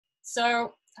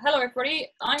So, hello everybody.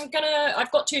 I've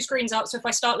got two screens up, so if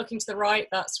I start looking to the right,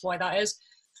 that's why that is.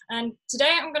 And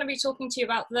today I'm going to be talking to you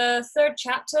about the third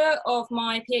chapter of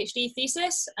my PhD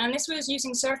thesis, and this was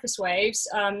using surface waves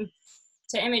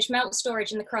to image melt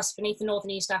storage in the crust beneath the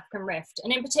northern East African rift.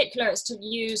 And in particular, it's to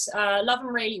use Love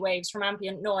and Rayleigh waves from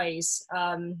ambient noise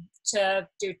to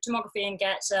do tomography and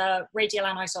get radial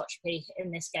anisotropy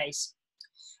in this case.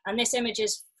 And this image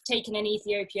is taken in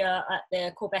Ethiopia at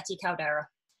the Corbeti caldera.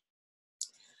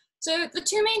 So the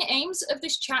two main aims of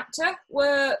this chapter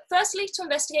were firstly to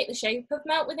investigate the shape of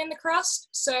melt within the crust.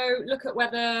 So look at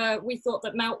whether we thought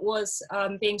that melt was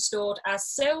being stored as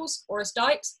sills or as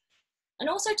dikes, and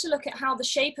also to look at how the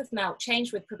shape of melt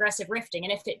changed with progressive rifting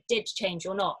and if it did change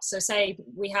or not. So say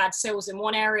we had sills in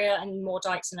one area and more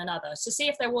dikes in another, to see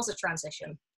if there was a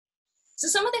transition. So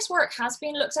some of this work has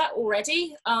been looked at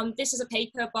already. This is a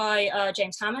paper by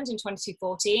James Hammond in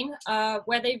 2014,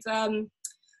 where they've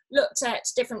looked at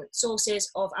different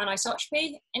sources of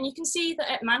anisotropy, and you can see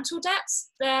that at mantle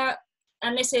depths there,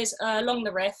 and this is along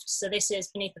the rift, so this is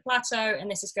beneath the plateau and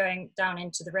this is going down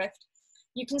into the rift.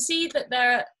 You can see that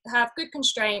there have good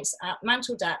constraints at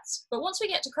mantle depths, but once we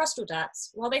get to crustal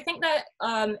depths, well, they think there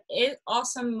are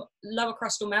some lower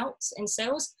crustal melts in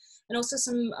sills and also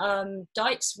some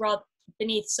dikes rather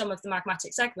beneath some of the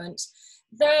magmatic segments.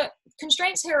 The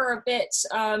constraints here are a bit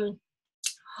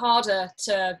harder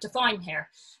to define here.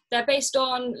 They're based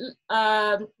on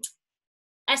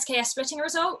SKS splitting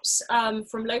results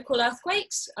from local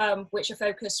earthquakes, which are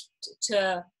focused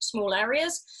to small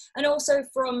areas, and also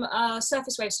from a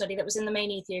surface wave study that was in the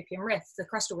main Ethiopian rift, the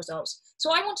crustal results. So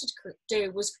what I wanted to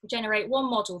do was generate one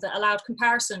model that allowed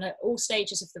comparison at all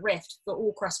stages of the rift for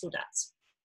all crustal depths.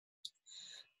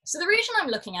 So the region I'm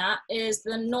looking at is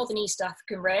the northern East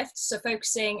African rift, so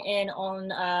focusing in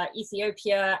on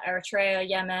Ethiopia, Eritrea,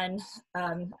 Yemen,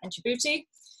 and Djibouti.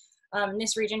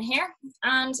 This region here.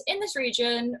 And in this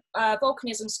region,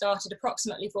 volcanism started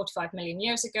approximately 45 million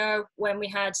years ago when we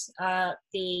had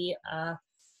the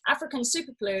African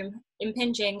superplume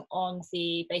impinging on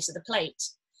the base of the plate.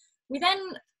 We then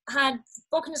had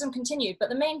volcanism continued, but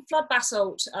the main flood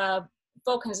basalt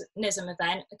volcanism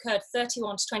event occurred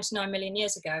 31 to 29 million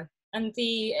years ago. And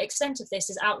the extent of this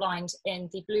is outlined in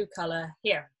the blue color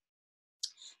here.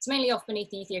 It's mainly off beneath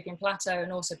the Ethiopian plateau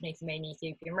and also beneath the main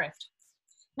Ethiopian rift.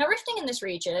 Now, rifting in this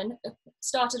region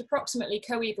started approximately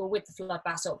coeval with the flood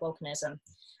basalt volcanism.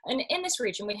 And in this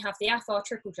region, we have the Afar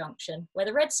triple junction, where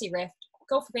the Red Sea Rift,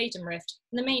 Gulf of Aden Rift,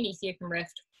 and the main Ethiopian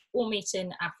Rift all meet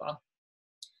in Afar.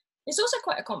 It's also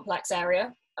quite a complex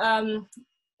area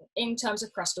in terms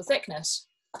of crustal thickness.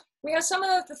 We have some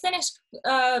of the thinnest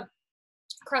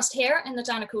crust here in the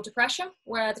Danakil Depression,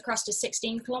 where the crust is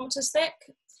 16 kilometers thick.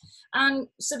 And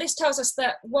so this tells us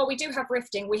that while we do have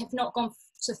rifting, we have not gone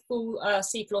to full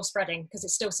seafloor spreading because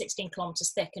it's still 16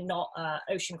 kilometers thick and not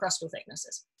ocean crustal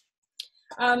thicknesses.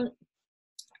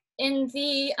 In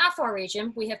the Afar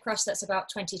region, we have crust that's about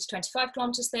 20 to 25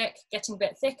 kilometers thick, getting a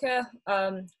bit thicker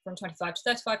from 25 to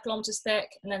 35 kilometers thick,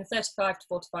 and then 35 to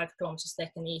 45 kilometers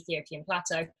thick in the Ethiopian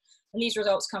plateau. And these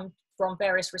results come from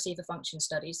various receiver function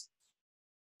studies.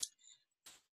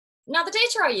 Now, the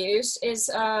data I use is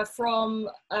from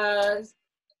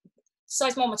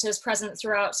seismometers present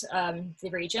throughout the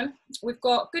region. We've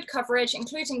got good coverage,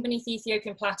 including beneath the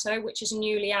Ethiopian plateau, which is a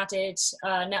newly added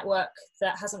network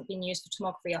that hasn't been used for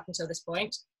tomography up until this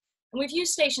point. And we've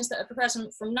used stations that are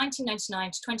present from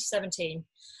 1999 to 2017.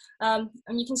 And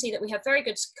you can see that we have very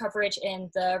good coverage in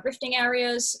the rifting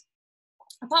areas.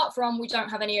 Apart from, we don't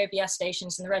have any OBS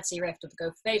stations in the Red Sea Rift or the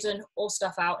Gulf of Aden, or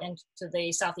stuff out into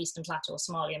the southeastern plateau or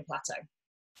Somalian plateau.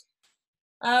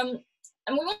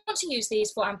 And we want to use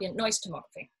these for ambient noise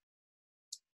tomography.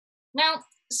 Now,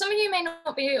 some of you may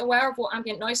not be aware of what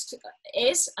ambient noise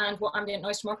is and what ambient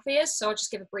noise tomography is, so I'll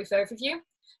just give a brief overview.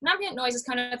 And ambient noise is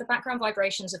kind of the background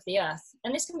vibrations of the Earth,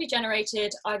 and this can be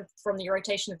generated either from the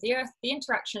rotation of the Earth, the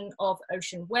interaction of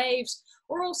ocean waves,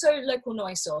 or also local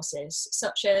noise sources,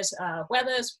 such as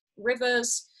weathers,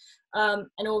 rivers,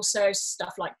 and also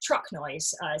stuff like truck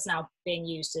noise is now being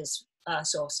used as a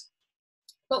source.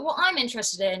 But what I'm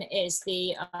interested in is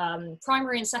the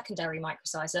primary and secondary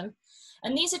microseism,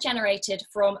 and these are generated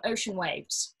from ocean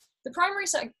waves. The primary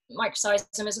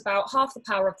microseism is about half the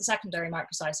power of the secondary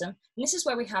microseism, and this is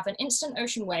where we have an instant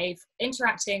ocean wave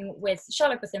interacting with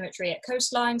shallow bathymetry at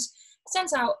coastlines,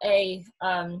 sends out a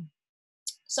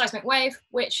seismic wave,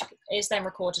 which is then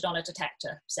recorded on a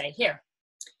detector, say here.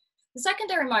 The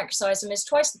secondary microseism is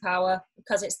twice the power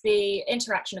because it's the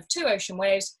interaction of two ocean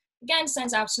waves, again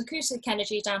sends out an acoustic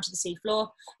energy down to the seafloor,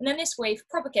 and then this wave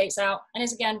propagates out and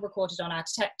is again recorded on our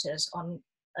detectors on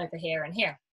over here and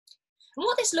here. And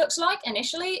what this looks like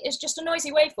initially is just a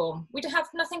noisy waveform. We have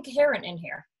nothing coherent in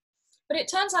here. But it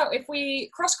turns out if we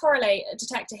cross-correlate a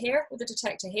detector here with a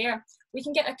detector here, we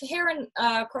can get a coherent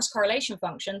cross-correlation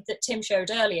function that Tim showed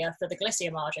earlier for the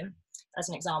Glissier margin, as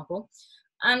an example.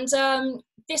 And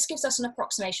this gives us an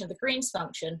approximation of the Green's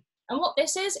function. And what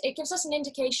this is, it gives us an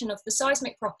indication of the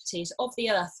seismic properties of the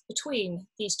Earth between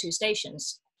these two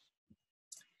stations.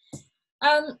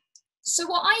 So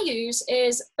what I use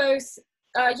is both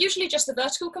usually just the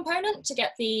vertical component to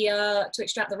get the to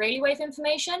extract the Rayleigh wave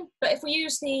information. But if we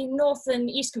use the north and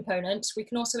east components, we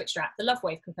can also extract the Love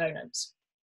wave components.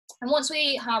 And once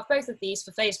we have both of these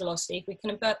for phase velocity, we can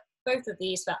invert both of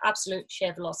these for absolute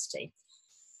shear velocity.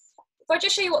 If I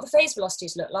just show you what the phase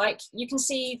velocities look like, you can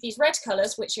see these red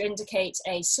colours, which indicate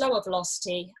a slower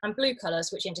velocity, and blue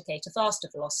colours, which indicate a faster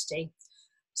velocity.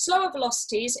 Slower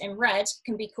velocities in red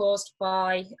can be caused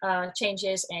by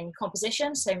changes in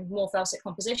composition, so more felsic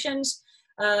compositions,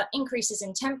 increases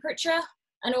in temperature,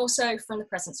 and also from the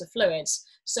presence of fluids.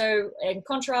 So in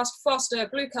contrast, faster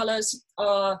blue colours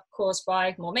are caused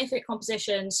by more mafic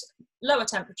compositions, lower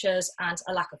temperatures, and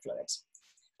a lack of fluids.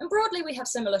 And broadly, we have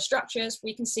similar structures.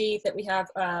 We can see that we have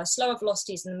slower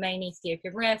velocities in the main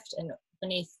Ethiopian rift and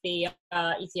beneath the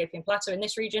Ethiopian plateau in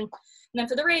this region. And then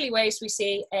for the Rayleigh waves, we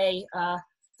see a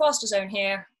faster zone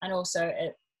here and also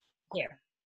here.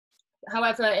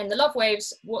 However, in the Love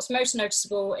waves, what's most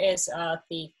noticeable is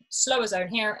the slower zone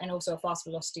here and also a fast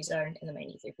velocity zone in the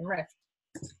main Ethiopian rift.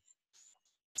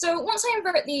 So once I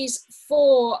invert these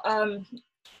for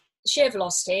shear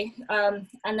velocity,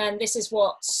 and then this is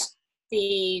what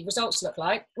the results look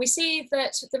like, we see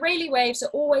that the Rayleigh waves are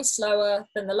always slower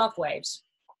than the Love waves.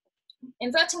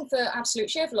 Inverting for absolute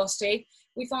shear velocity,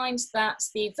 we find that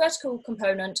the vertical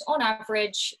component, on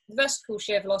average, the vertical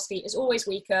shear velocity is always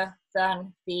weaker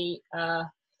than the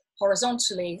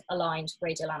horizontally aligned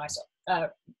radial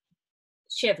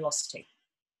shear velocity.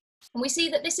 And we see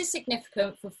that this is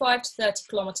significant for 5 to 30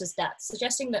 kilometers depth,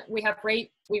 suggesting that we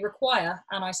require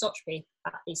anisotropy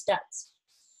at these depths.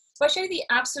 So I show you the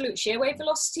absolute shear wave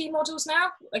velocity models now,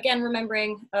 again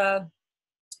remembering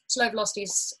slow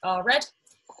velocities are red.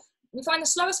 We find the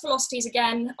slowest velocities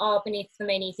again are beneath the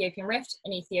main Ethiopian rift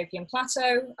and Ethiopian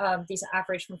plateau. These are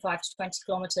average from 5 to 20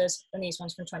 kilometers, and these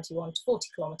ones from 21 to 40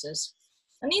 kilometers.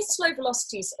 And these slow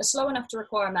velocities are slow enough to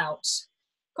require melts.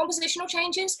 Compositional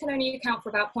changes can only account for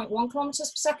about 0.1 kilometers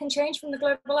per second change from the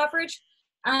global average.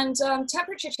 And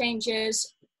temperature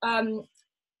changes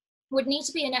would need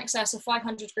to be in excess of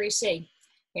 500 degrees C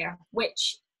here,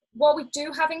 which, while we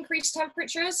do have increased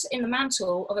temperatures in the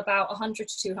mantle of about 100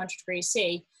 to 200 degrees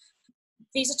C,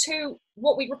 these are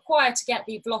what we require to get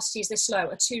the velocities this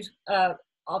slow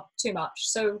are too much.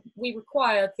 So we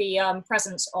require the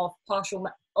presence of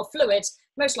fluids,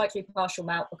 most likely partial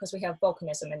melt, because we have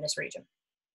volcanism in this region.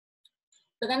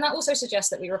 But then that also suggests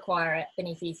that we require it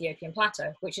beneath the Ethiopian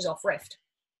plateau, which is off rift.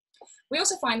 We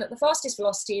also find that the fastest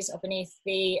velocities are beneath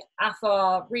the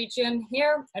Afar region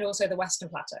here and also the Western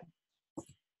plateau.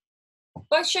 If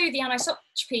I show you the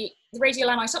anisotropy, the radial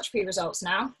anisotropy results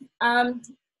now,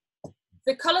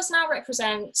 the colours now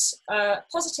represent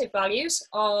positive values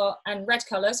and red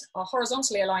colours are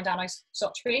horizontally aligned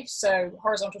anisotropy, so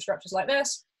horizontal structures like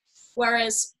this,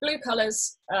 whereas blue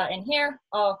colours in here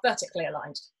are vertically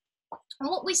aligned. And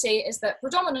what we see is that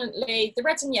predominantly the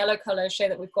reds and yellow colours show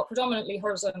that we've got predominantly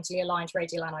horizontally aligned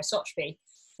radial anisotropy,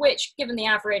 which given the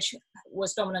average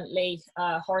was dominantly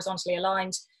horizontally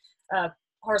aligned.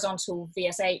 Horizontal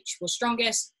VSH was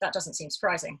strongest. That doesn't seem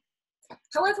surprising.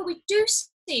 However, we do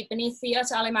see beneath the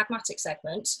magmatic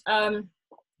segment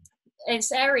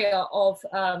this area of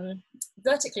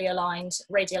vertically aligned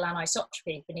radial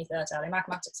anisotropy beneath the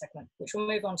magmatic segment, which we'll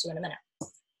move on to in a minute.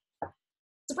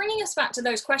 So bringing us back to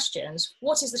those questions,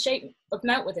 what is the shape of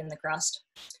melt within the crust?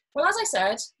 Well, as I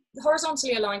said, the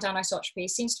horizontally aligned anisotropy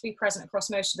seems to be present across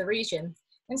most of the region,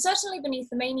 and certainly beneath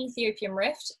the main Ethiopian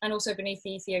rift and also beneath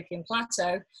the Ethiopian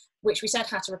plateau, which we said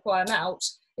had to require melt.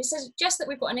 It suggests that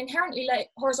we've got an inherently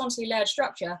horizontally layered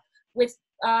structure with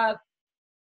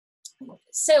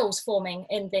sills forming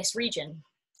in this region.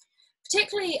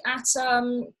 Particularly at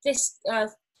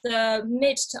the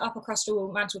mid to upper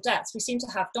crustal mantle depths, we seem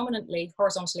to have dominantly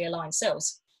horizontally aligned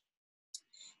sills.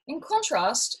 In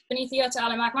contrast, beneath the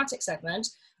magmatic segment,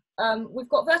 we've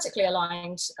got vertically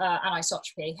aligned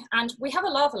anisotropy, and we have a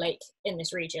lava lake in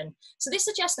this region. So this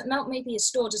suggests that melt may be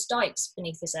stored as dikes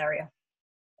beneath this area.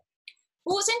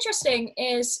 But what's interesting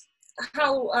is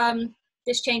how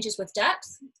this changes with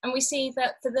depth, and we see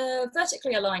that for the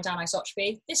vertically aligned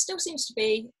anisotropy, this still seems to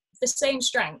be the same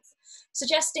strength,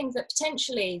 suggesting that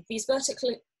potentially these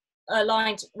vertically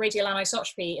aligned radial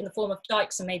anisotropy in the form of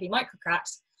dikes and maybe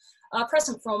microcracks are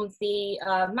present from the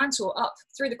mantle up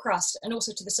through the crust and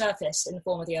also to the surface in the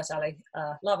form of the Earth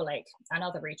lava lake and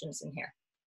other regions in here.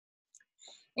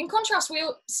 In contrast,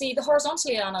 we'll see the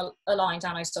horizontally aligned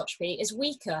anisotropy is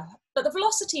weaker, but the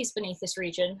velocities beneath this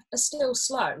region are still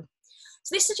slow.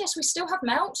 So this suggests we still have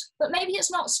melt, but maybe it's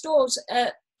not stored,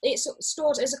 it's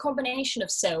stored as a combination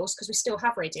of sills, because we still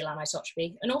have radial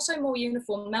anisotropy, and also more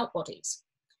uniform melt bodies.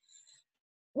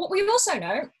 What we also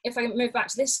know, if I move back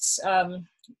to this,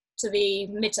 to the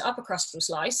mid to upper crustal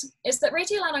slice, is that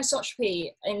radial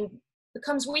anisotropy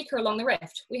becomes weaker along the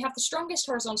rift. We have the strongest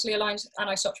horizontally aligned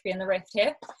anisotropy in the rift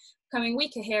here, becoming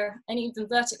weaker here, and even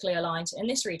vertically aligned in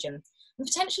this region. And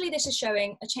potentially this is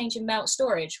showing a change in melt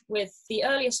storage with the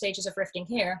earlier stages of rifting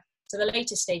here to the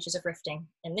latest stages of rifting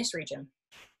in this region.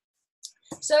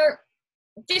 So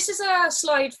this is a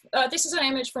slide, this is an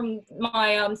image from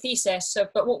my thesis,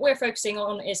 but what we're focusing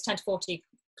on is 10 to 40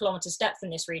 kilometers depth in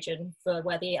this region for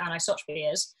where the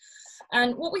anisotropy is.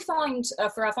 And what we find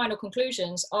for our final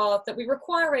conclusions are that we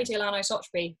require radial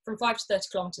anisotropy from 5 to 30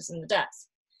 kilometers in the depth.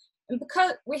 And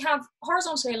because we have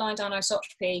horizontally aligned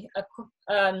anisotropy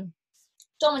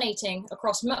dominating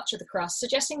across much of the crust,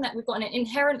 suggesting that we've got an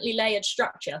inherently layered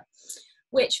structure,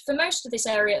 which for most of this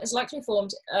area is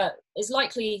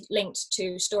likely linked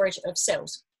to storage of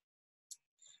sills.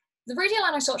 The radial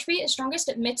anisotropy is strongest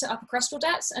at mid to upper crustal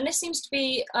depths, and this seems to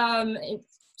be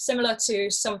similar to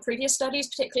some previous studies,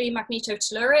 particularly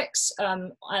magnetotellurics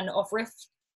and off-rift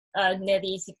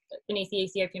beneath the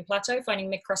Ethiopian plateau, finding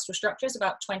mid-crustal structures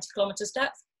about 20 kilometers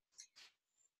depth.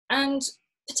 And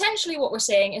potentially what we're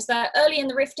seeing is that early in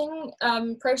the rifting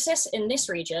process in this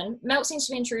region, melt seems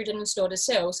to be intruded and stored as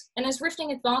sills. And as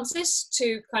rifting advances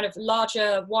to kind of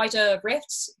larger, wider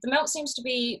rifts, the melt seems to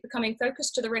be becoming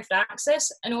focused to the rift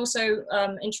axis and also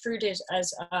intruded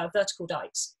as vertical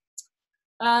dikes.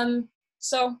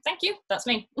 So thank you, that's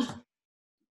me.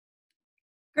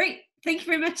 Great, thank you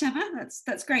very much, Emma,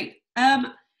 that's great.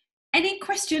 Any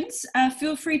questions,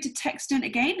 feel free to text in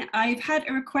again. I've had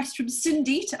a request from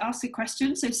Cindy to ask a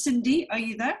question. So Cindy, are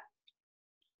you there?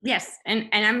 Yes, and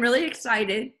I'm really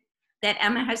excited that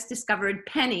Emma has discovered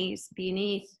pennies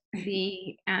beneath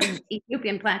the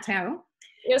Ethiopian plateau.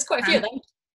 There's quite a few of them.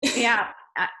 Yeah,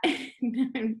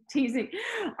 I'm teasing.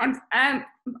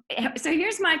 So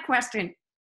here's my question.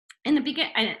 In the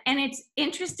beginning, and it's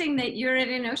interesting that you're at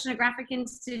an oceanographic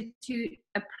institute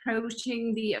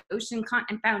approaching the ocean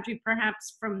continent boundary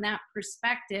perhaps from that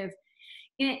perspective.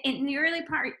 In the early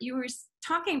part, you were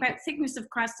talking about thickness of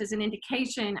crust as an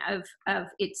indication of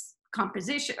its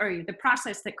composition or the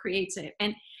process that creates it.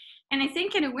 And I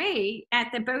think in a way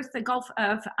at both the Gulf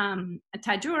of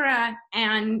Tajura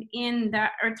and in the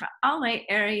Erta Ale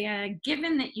area,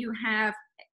 given that you have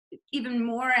even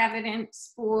more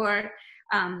evidence for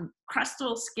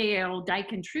crustal scale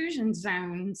dike intrusion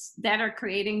zones that are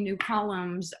creating new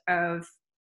columns of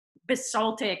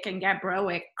basaltic and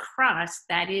gabbroic crust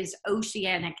that is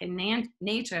oceanic in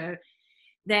nature,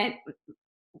 that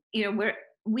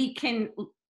we can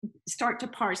start to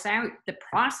parse out the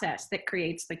process that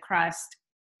creates the crust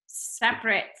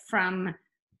separate from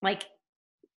like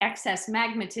excess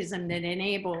magmatism that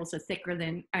enables a thicker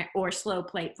than or slow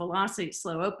plate velocity,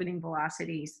 slow opening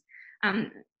velocities.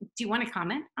 Do you want to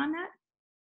comment on that?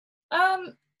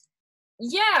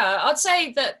 Yeah, I'd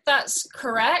say that that's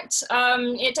correct.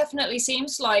 It definitely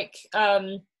seems like,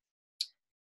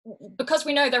 because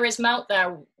we know there is melt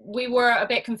there, we were a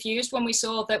bit confused when we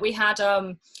saw that we had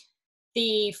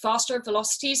the faster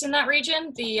velocities in that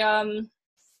region. The,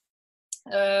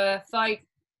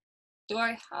 do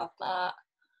I have that?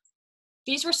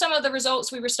 These were some of the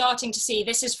results we were starting to see.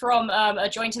 This is from a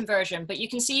joint inversion, but you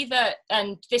can see that,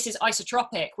 and this is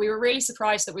isotropic. We were really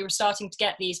surprised that we were starting to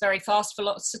get these very fast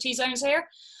velocity zones here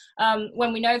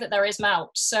when we know that there is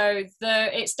melt. So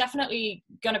it's definitely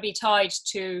going to be tied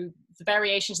to the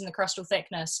variations in the crustal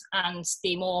thickness and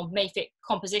the more mafic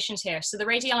compositions here. So the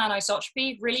radial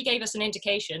anisotropy really gave us an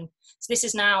indication. So this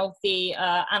is now the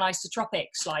anisotropic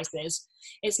slices.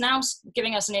 It's now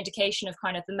giving us an indication of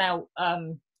kind of the melt,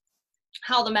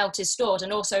 how the melt is stored,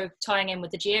 and also tying in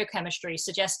with the geochemistry,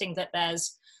 suggesting that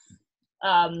there's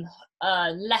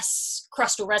less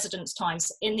crustal residence times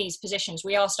in these positions.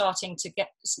 We are starting to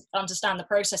understand the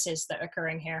processes that are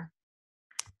occurring here.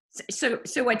 So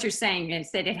what you're saying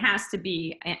is that it has to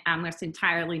be almost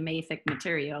entirely mafic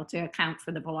material to account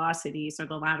for the velocities or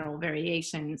the lateral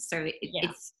variations. So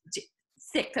it's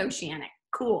thick oceanic.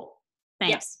 Cool.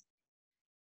 Thanks. Yes.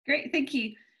 Great, thank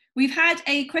you. We've had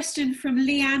a question from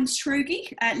Leanne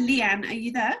Schrogi. Leanne, are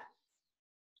you there?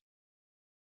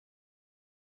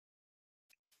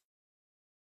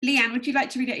 Leanne, would you like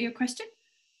to read out your question?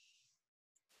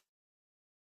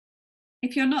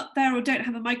 If you're not there or don't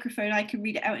have a microphone, I can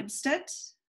read it out instead.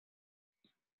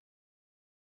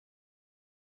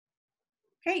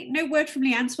 Okay, no word from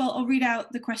Leanne, so I'll read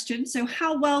out the question. So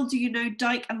how well do you know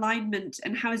dike alignment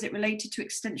and how is it related to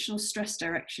extensional stress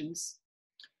directions?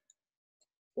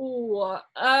 Ooh,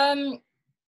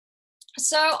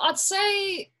 so I'd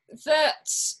say that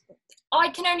I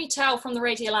can only tell from the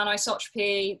radial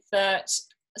anisotropy that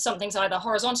something's either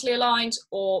horizontally aligned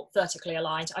or vertically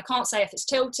aligned. I can't say if it's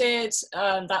tilted.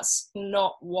 That's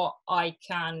not what I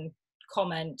can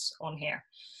comment on here.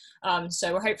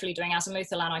 So we're hopefully doing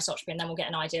azimuthal anisotropy, and then we'll get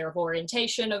an idea of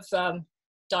orientation of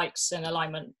dikes and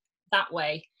alignment that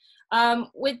way.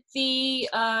 With the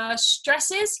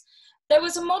stresses, there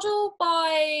was a model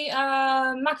by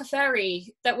McAferry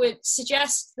that would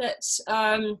suggest that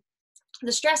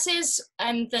the stresses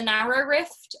and the narrow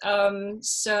rift,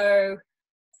 so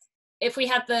if we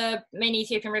had the main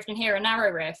Ethiopian rift and here a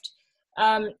narrow rift,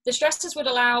 the stresses would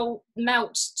allow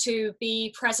melt to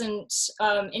be present,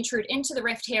 intrude into the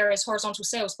rift here as horizontal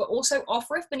sills, but also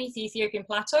off rift beneath the Ethiopian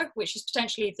plateau, which is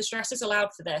potentially the stresses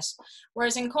allowed for this.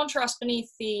 Whereas in contrast, beneath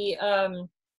the,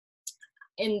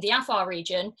 in the Afar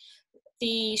region,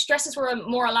 the stresses were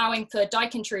more allowing for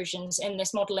dike intrusions in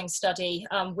this modeling study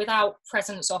without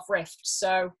presence off rift.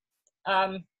 So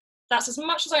that's as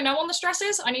much as I know on the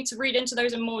stresses. I need to read into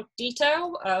those in more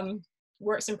detail.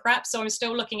 Works in prep, so I'm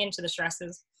still looking into the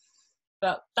stresses,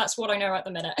 but that's what I know at the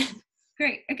minute.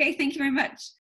 Great, okay, thank you very much.